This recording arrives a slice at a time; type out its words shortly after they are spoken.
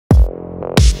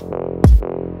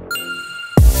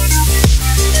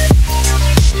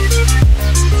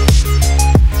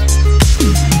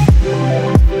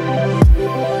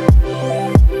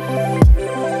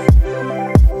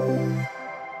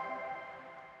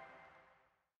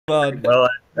fun. Well,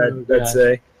 I'd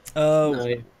say. No,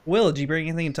 yeah. Will, did you bring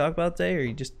anything to talk about today, or are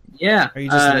you just Yeah.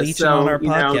 leeching on our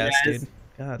podcast, guys, dude?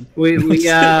 God. We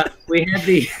had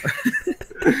the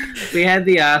we had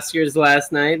the Oscars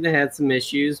last night. They had some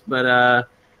issues, but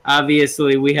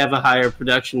obviously we have a higher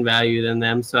production value than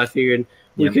them. So I figured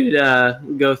we could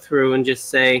go through and just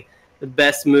say the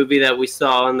best movie that we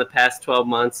saw in the past 12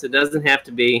 months. It doesn't have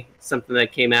to be something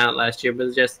that came out last year, but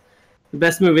it's just the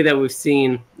best movie that we've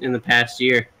seen in the past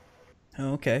year.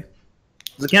 Oh, okay.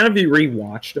 Does it count if you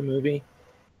rewatched a movie?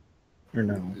 Or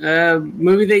no?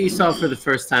 Movie that you saw for the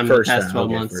first time in the past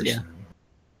 12 months. First Yeah. time.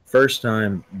 First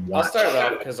time. I'll start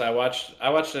off because I watched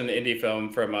an indie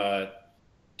film from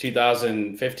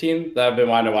 2015 that I've been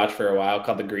wanting to watch for a while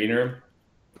called The Green Room.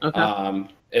 Okay.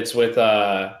 It's with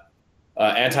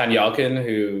Anton Yelchin,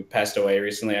 who passed away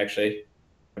recently, actually,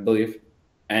 I believe,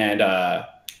 and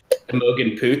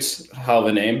Imogen Poots, hell of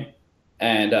a name,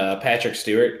 and Patrick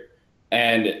Stewart.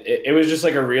 And it was just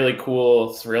like a really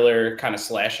cool thriller kind of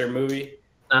slasher movie.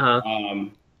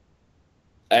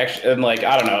 Actually, and like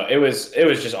I don't know, it was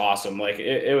just awesome. Like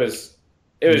it was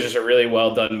just a really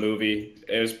well done movie.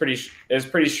 It was pretty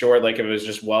short. Like it was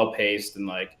just well paced and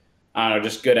like I don't know,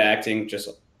 just good acting. Just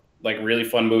like really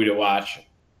fun movie to watch.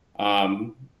 I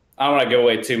don't want to give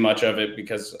away too much of it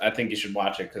because I think you should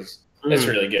watch it because it's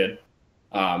really good.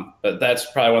 But that's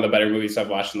probably one of the better movies I've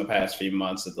watched in the past few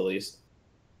months at the least.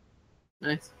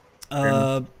 Nice.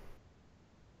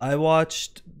 I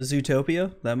watched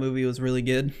Zootopia. That movie was really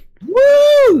good.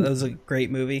 Woo! That was a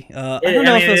great movie. I don't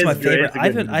know if it was my favorite. I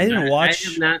didn't watch. I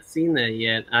have not seen that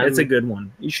yet. It's a good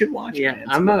one. You should watch it. Yeah,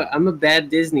 I'm a bad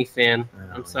Disney fan.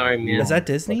 I'm sorry, man. Is that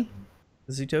Disney?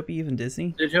 Is Zootopia even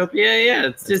Disney? Zootopia? Yeah,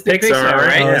 it's just Pixar,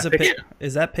 right? Oh,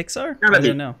 is that Pixar? I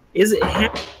don't know. Is it?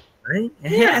 Right?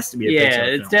 It has to be a Pixar Yeah,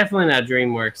 it's film. definitely not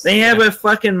DreamWorks. They have a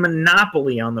fucking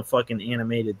monopoly on the fucking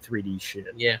animated 3D shit.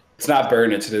 Yeah. It's not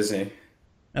Burn, it's Disney.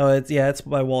 Oh, it's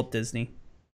by Walt Disney.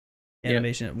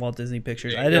 Animation at Walt Disney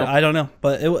Pictures. I don't know,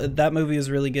 but that movie was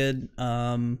really good.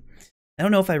 I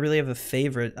don't know if I really have a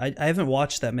favorite. I haven't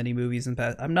watched that many movies in the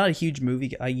past. I'm not a huge movie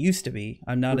guy. I used to be.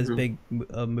 I'm not as big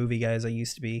a movie guy as I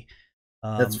used to be.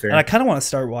 That's fair. And I kind of want to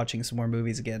start watching some more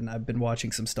movies again. I've been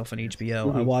watching some stuff on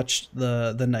HBO. I watched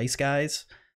the Nice Guys.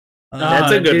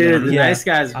 That's a good one. The Nice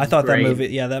Guys. I thought great. that movie.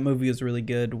 Yeah, that movie was really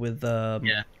good with Ryan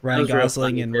was real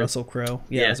Gosling funny, and too. Russell Crowe.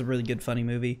 Yeah, it was a really good, funny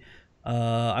movie.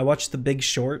 I watched The Big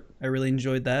Short. I really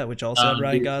enjoyed that, which also had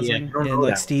Ryan Gosling and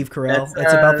like Steve Carell.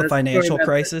 It's about the financial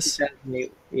crisis.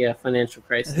 Yeah, financial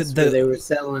crisis. The- where they were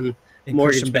selling and Christian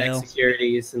mortgage-backed Bale.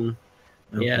 securities and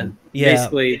Yeah.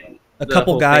 basically A the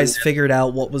couple whole guys thing. figured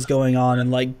out what was going on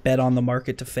and like bet on the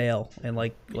market to fail and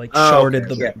like Oh,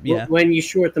 shorted okay. the When you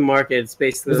short the market, it's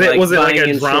basically Was it like buying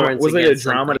a drama? insurance Was it a against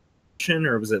something. dramatization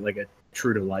or was it like a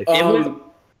true to life?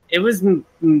 It was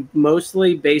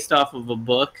mostly based off of a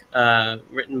book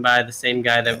written by the same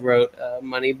guy that wrote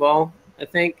Moneyball, I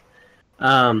think.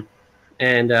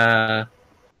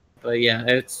 But yeah,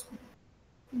 it's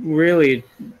really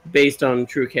based on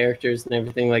true characters and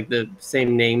everything, like the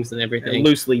same names and everything.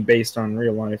 Loosely based on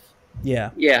real life. yeah.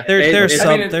 Yeah, There's It's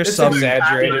some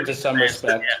exaggerated to some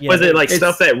respect. yeah, Was it like it's-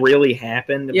 stuff that really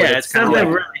happened? Yeah, but it's kind stuff of that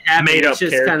like really happened. made up It's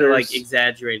just kind of like characters?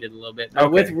 exaggerated a little bit. But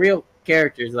Okay. with real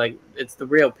characters, like it's the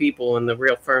real people and the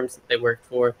real firms that they worked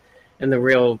for, and the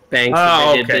real banks that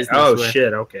Oh, they did okay. business Oh with.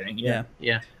 shit. Okay. yeah.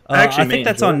 Yeah. I actually I think may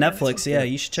that's enjoy on that. Netflix. Yeah,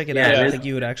 you should check it Yeah, out. it I is. think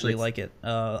you would actually like it.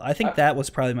 I think that was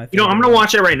probably my favorite. You know, I'm gonna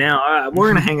watch it right now. We're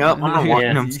gonna hang up. I'm gonna watch.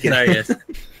 Yeah. No, I'm just kidding. Sorry, yes.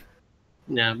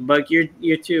 No, but you're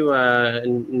too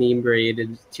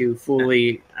inebriated to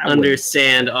fully I wouldn't-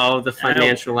 understand all of the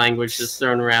financial language that's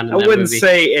thrown around in I that wouldn't movie.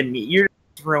 say, and you're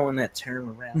throwing that term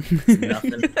around. It's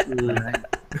nothing. Alright.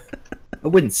 I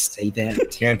wouldn't say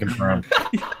that. Can confirm.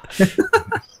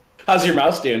 How's your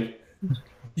mouse doing?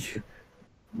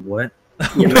 What?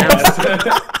 Your mouse.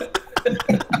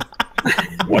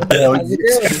 What the hell? You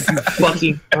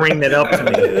fucking bring that up to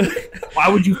me? Why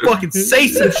would you fucking say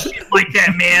some shit like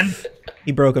that, man?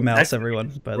 He broke a mouse, everyone.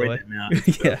 By the way,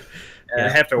 yeah. I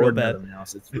have to real order bad. another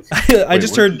mouse. I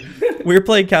just heard we were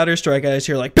playing Counter Strike. I just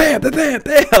hear like bam, bam, bam,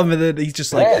 bam, and then he's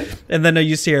just like, and then I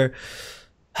just hear,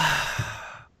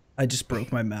 I just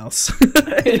broke my mouse.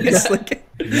 It's like,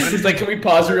 He's like, can we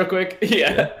pause real quick?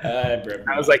 Yeah.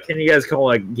 I was like, can you guys call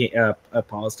like a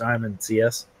pause time in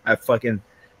CS? What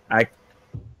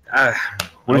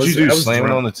did you do? Slam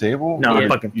it on the table? No, Or I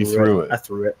fucking you threw threw it. it. I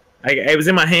threw it. It was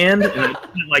in my hand, and I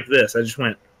went like this. I just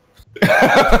went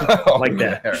like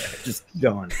that, just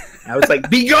gone. I was like,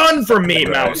 "Be gone from me,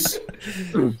 mouse!"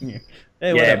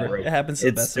 hey, whatever. bro. It happens to the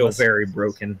It's best still of us. very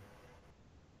broken.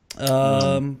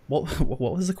 What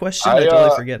was the question? I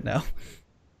totally forget now.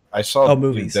 I saw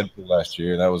movies. Deadpool last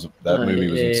year. That movie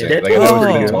was insane. Deadpool Like, I know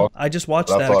everybody talked, I just watched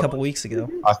that a couple weeks ago.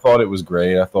 I thought it was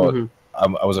great. I thought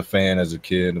I was a fan as a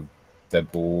kid of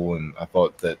Deadpool, and I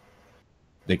thought that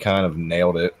they kind of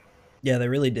nailed it. Yeah, they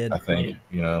really did. I think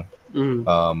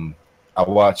I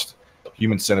watched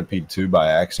Human Centipede 2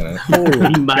 by accident.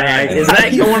 By accident. Is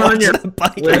that going on your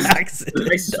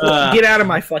accident? Get out of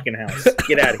my fucking house.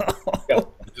 Get out of here.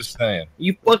 Go. Just saying.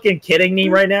 You fucking kidding me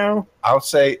right now? I would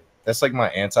say that's like my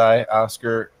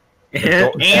anti-Oscar.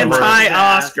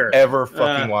 Anti-Oscar. Ever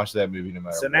fucking watch that movie no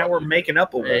matter what. So now we're making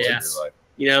up a little.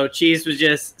 You know, Cheese was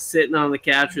just sitting on the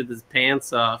couch with his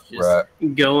pants off, just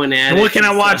going at it. What can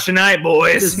I watch tonight,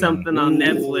 boys? Just something on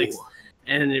Netflix.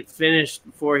 And it finished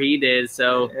before he did,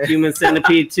 so Human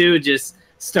Centipede 2 just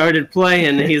started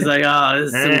playing, and he's like, oh,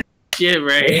 this is some shit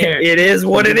right here. It is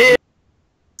what it is.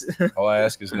 All I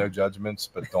ask is no judgments,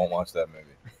 but don't watch that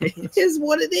movie. It is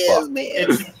what it is,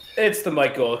 man. It's the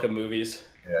Mike Golica movies.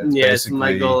 Yeah, it's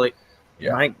Mike Golic.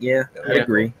 Yeah, I'd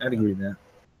agree. I'd agree with that.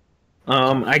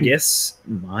 I guess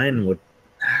mine would.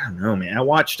 I don't know, man. I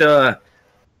watched a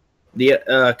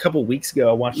couple weeks ago.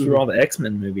 I watched through all the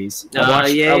X-Men movies.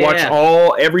 I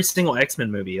watched every single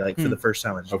X-Men movie like for the first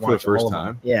time. I just watched for the first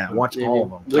time. Yeah, I watched all of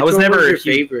them. Which I was one never your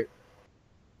favorite.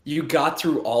 You got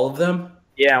through all of them?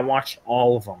 Yeah, I watched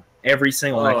all of them. Every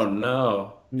single. Oh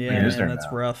no! Yeah, man, that's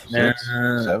rough. 6,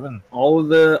 7. All of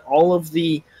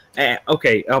the.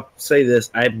 Okay, I'll say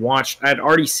this: I'd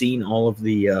already seen all of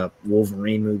the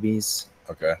Wolverine movies.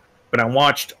 Okay. But I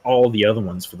watched all the other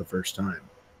ones for the first time.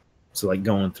 So like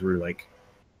going through like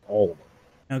all of them.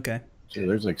 Okay. So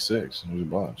there's like 6. There's a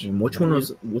bunch. And which one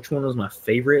was my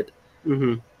favorite?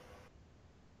 It's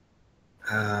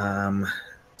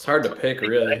hard to pick,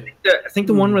 really. I think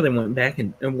the one where they went back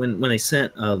and when they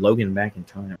sent Logan back in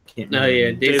time. I can't remember. Oh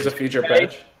yeah, Days of Future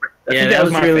Past. Yeah, that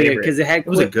was my really favorite good because it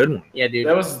was a good one. Yeah, dude.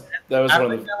 That was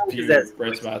one of the few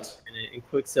bright spots. And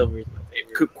Quicksilver is my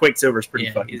favorite. Quicksilver's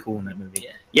pretty fucking cool in that movie.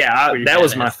 Yeah, that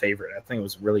was my favorite. I think it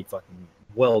was really fucking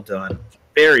well done.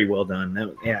 Very well done. That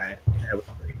was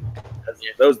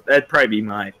great. That'd probably be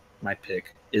my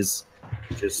pick. Is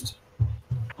just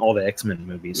all the X-Men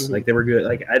movies. Like they were good.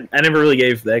 Like I never really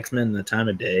gave the X-Men the time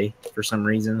of day for some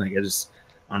reason. Like I don't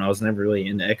know. I was never really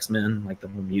into X-Men, like the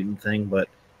whole mutant thing. But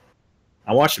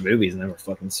I watched the movies and they were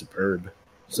fucking superb.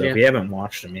 So if you haven't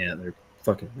watched them yet, they're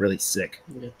fucking really sick.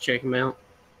 Yeah, check them out.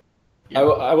 I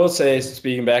will say,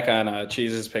 speaking back on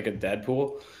Cheese's pick of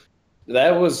Deadpool,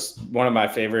 that was one of my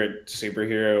favorite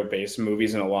superhero-based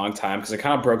movies in a long time because it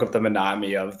kind of broke up the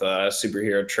monotony of the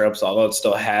superhero tropes. Although it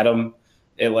still had them,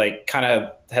 it like kind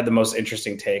of had the most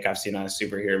interesting take I've seen on a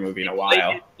superhero movie in a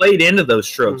while. It played into those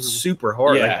tropes super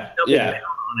hard. Yeah, like,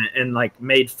 on it and like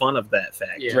made fun of that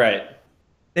fact. Yeah. Right.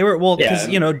 They were because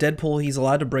Deadpool, he's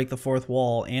allowed to break the fourth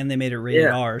wall, and they made it rated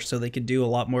R, so they could do a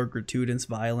lot more gratuitous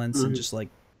violence and just like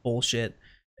bullshit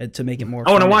to make it more.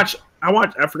 Oh, and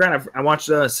I forgot. I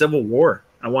watched Civil War.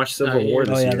 I watched Civil War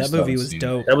this year. That movie was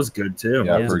dope. That was good too.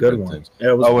 Yeah, that was a good one.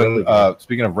 Yeah, it was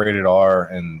speaking of rated R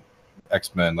and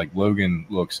X-Men, like Logan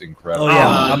looks incredible. Oh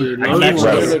yeah,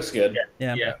 Logan looks good.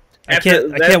 Yeah. I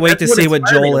can't wait to see what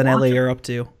Joel and Ellie are up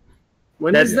to.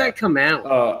 When does that come out?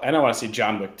 I don't want to see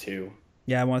John Wick 2.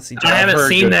 Yeah, I want to see. I haven't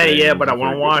seen that yet, but I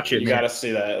want to watch it. You got to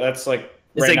see that. That's like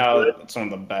now. It's one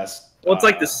of the best. Well, it's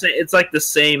like the same. It's like the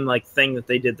same like thing that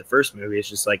they did the first movie. It's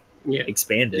just like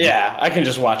expanded. Yeah, I can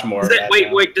just watch more.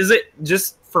 Wait. Does it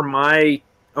just for my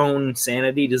own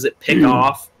sanity? Does it pick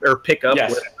up where the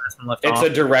last one left off?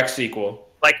 It's a direct sequel.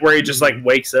 Like where he just like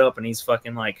wakes up and he's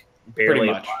fucking like barely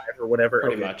alive or whatever.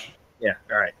 Pretty much. Yeah,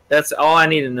 all right. That's all I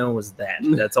need to know was that.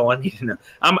 That's all I need to know.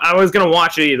 I was gonna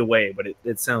watch it either way, but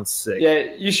it sounds sick.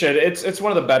 Yeah, you should. It's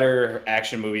one of the better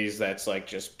action movies that's like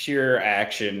just pure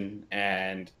action,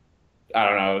 and I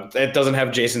don't know. It doesn't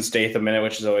have Jason Statham in it,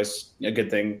 which is always a good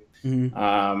thing.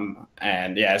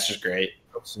 And yeah, it's just great.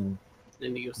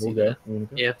 Then you go see that.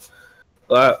 Yeah.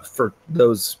 For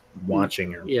those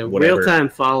watching or whatever. Real-time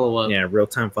follow-up. Yeah,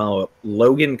 real-time follow-up.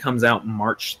 Logan comes out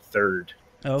March 3rd.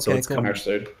 Okay, so it's cool. March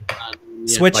 3rd.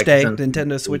 Switch Day,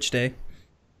 Nintendo Switch Day.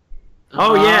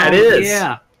 Oh yeah, it is.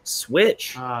 Yeah,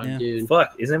 Switch. Oh, dude.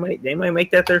 Fuck, they might make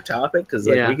that their topic because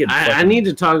like we could. I need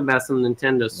to talk about some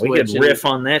Nintendo Switch. We could riff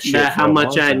on that shit. How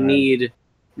much I need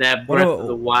that Breath of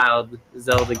the Wild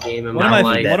Zelda game in my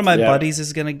life. One of my buddies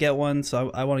is gonna get one,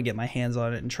 so I want to get my hands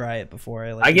on it and try it before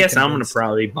I. I guess I'm gonna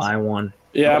probably buy one.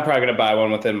 Yeah, I'm probably gonna buy one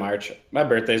within March. My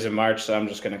birthday's in March, so I'm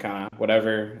just gonna kind of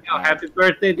whatever. Happy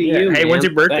birthday to you! Hey, when's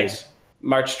your birthday? Thanks.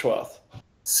 March 12th.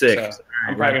 Sick. So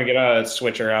I'm probably gonna get a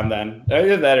Switch around then.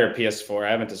 Either that or PS4.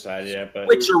 I haven't decided yet, but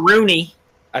Switcheroony.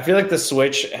 I feel like the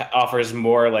Switch offers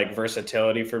more like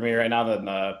versatility for me right now than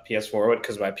the PS4 would,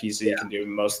 because my PC can do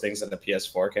most things that the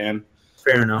PS4 can.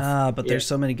 Fair enough. But there's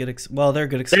so many good. They're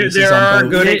good There exclusives. are on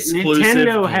both. good exclusive.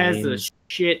 Nintendo has games. a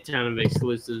shit ton of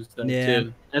exclusives though, Yeah.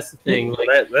 too. That's the thing. Well,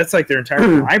 Like, that's like their entire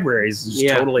libraries is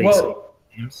totally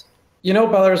games. You know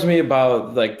what bothers me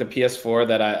about like the PS4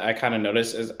 that I kind of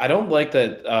noticed is I don't like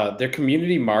that their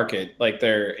community market, like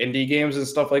their indie games and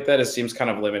stuff like that, it seems kind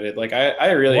of limited. Like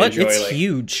I really enjoy It's like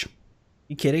huge.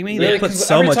 You kidding me? really, They put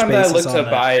so much every time that I basis look on to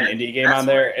that. buy an indie game on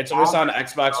there, it's always on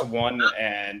Xbox One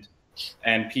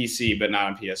and PC, but not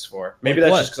on PS4. Maybe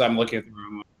that's just because I'm looking at the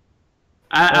wrong one.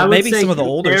 I would maybe say some of the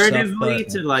older stuff, comparatively but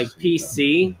to like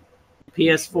PC,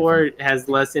 PS4 has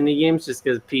less indie games just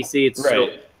because PC it's so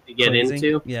Right. to get crazy.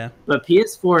 into. Yeah. But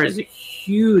PS4 has a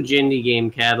huge indie game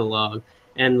catalog,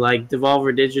 and like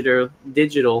Devolver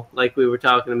Digital, like we were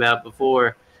talking about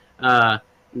before,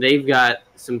 they've got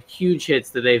some huge hits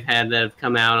that they've had that have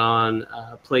come out on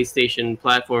PlayStation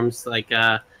platforms. Like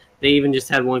they even just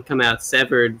had one come out,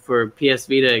 Severed, for PS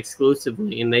Vita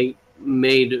exclusively, and they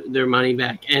made their money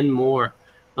back and more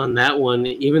on that one,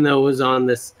 even though it was on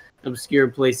this obscure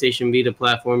PlayStation Vita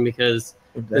platform, because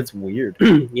That's weird.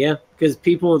 yeah, because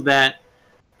people that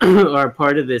are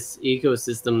part of this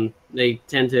ecosystem, they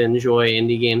tend to enjoy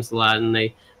indie games a lot, and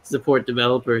they support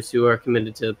developers who are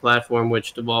committed to the platform,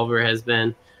 which Devolver has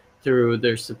been through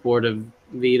their support of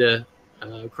Vita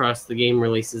across the game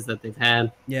releases that they've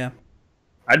had. Yeah.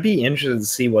 I'd be interested to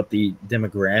see what the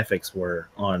demographics were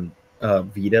on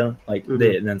Vita, like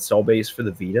the install base for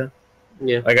the Vita.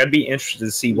 Yeah, Like I'd be interested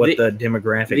to see what the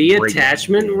demographic. the breakdown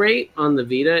attachment would be. rate on the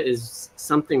Vita is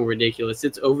something ridiculous.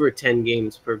 It's over 10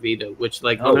 games per Vita, which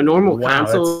like Oh, on a normal wow,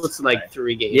 console, that's it's like high.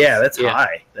 3 games. Yeah, that's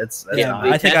high. That's Yeah,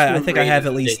 high. I think attachment I rate have is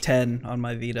at least ridiculous. 10 on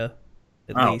my Vita.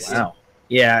 At Oh least. wow.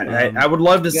 Yeah, Um, I would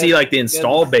love to You see got- like the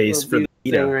install base for the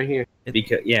thing Vita right here.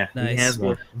 because he Nice. has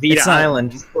one. Vita It's not-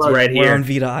 Island is right We're here. on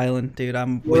Vita Island, dude.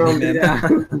 I'm We're with on you, man.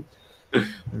 Vita.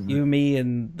 You, me,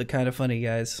 and the kind of funny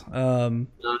guys.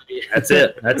 That's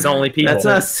it. That's the only people. That's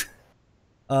us.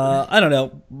 I don't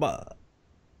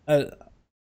know.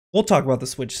 We'll talk about the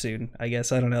Switch soon, I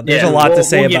guess. I don't know. There's Yeah, a lot to we'll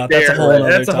say get about. That's a there. whole other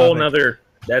That's a whole topic. nother.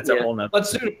 That's a Yeah. whole nother.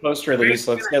 Let's do a post release.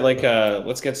 Let's get like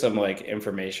let's get some like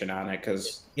information on it,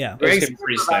 because Yeah. it's getting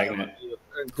pretty stagnant.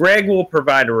 Greg will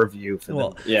provide a review for Well,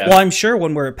 them. Yeah. well, I'm sure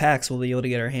when we're at PAX, we'll be able to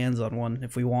get our hands on one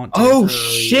if we want to. Oh yeah.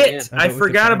 shit! I I bet we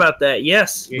forgot could about that.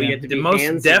 Yes, You we get to be most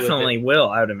handsy with definitely it. will.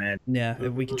 I would imagine. Yeah,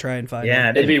 if we can try and find Yeah,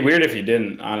 one. It'd be weird if you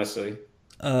didn't, honestly.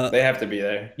 They have to be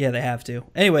there. Yeah, they have to.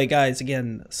 Anyway, guys,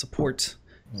 again, support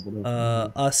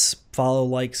us. Follow,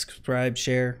 like, subscribe,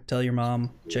 share, tell your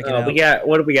mom, check it out. We got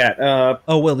what do we got?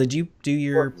 Oh, Will, did you do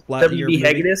your your WB movie?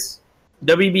 Hegedus.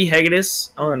 WB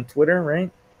Hegedus on Twitter, right?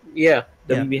 Yeah.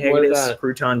 WB What is Hegedus, that?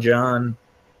 Crouton John,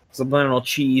 subliminal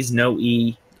cheese, no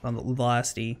E, On the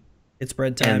last E. It's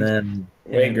bread time. and then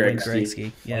Wayne Wayne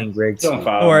Gretzky. Yeah. Wayne Greg. Don't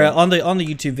follow. Or me. on the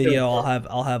YouTube video,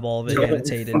 I'll have all of it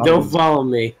annotated. Don't follow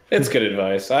me. It's good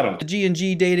advice. I don't. The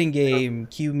G&G dating game.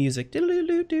 Cue music.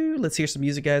 Diddle-doo-doo-doo. Let's hear some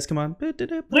music, guys. Come on. All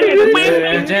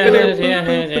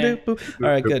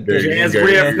right, good. Jazz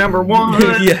riff number one.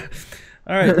 Yeah.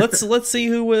 All right, let's see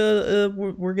who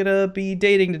we're gonna be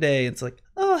dating today. It's like,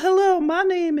 oh, hello, my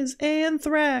name is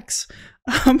Anthrax.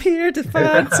 I'm here to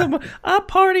find someone. I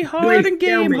party hard Please and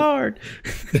tell game me. hard.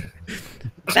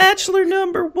 Bachelor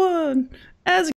number 1. As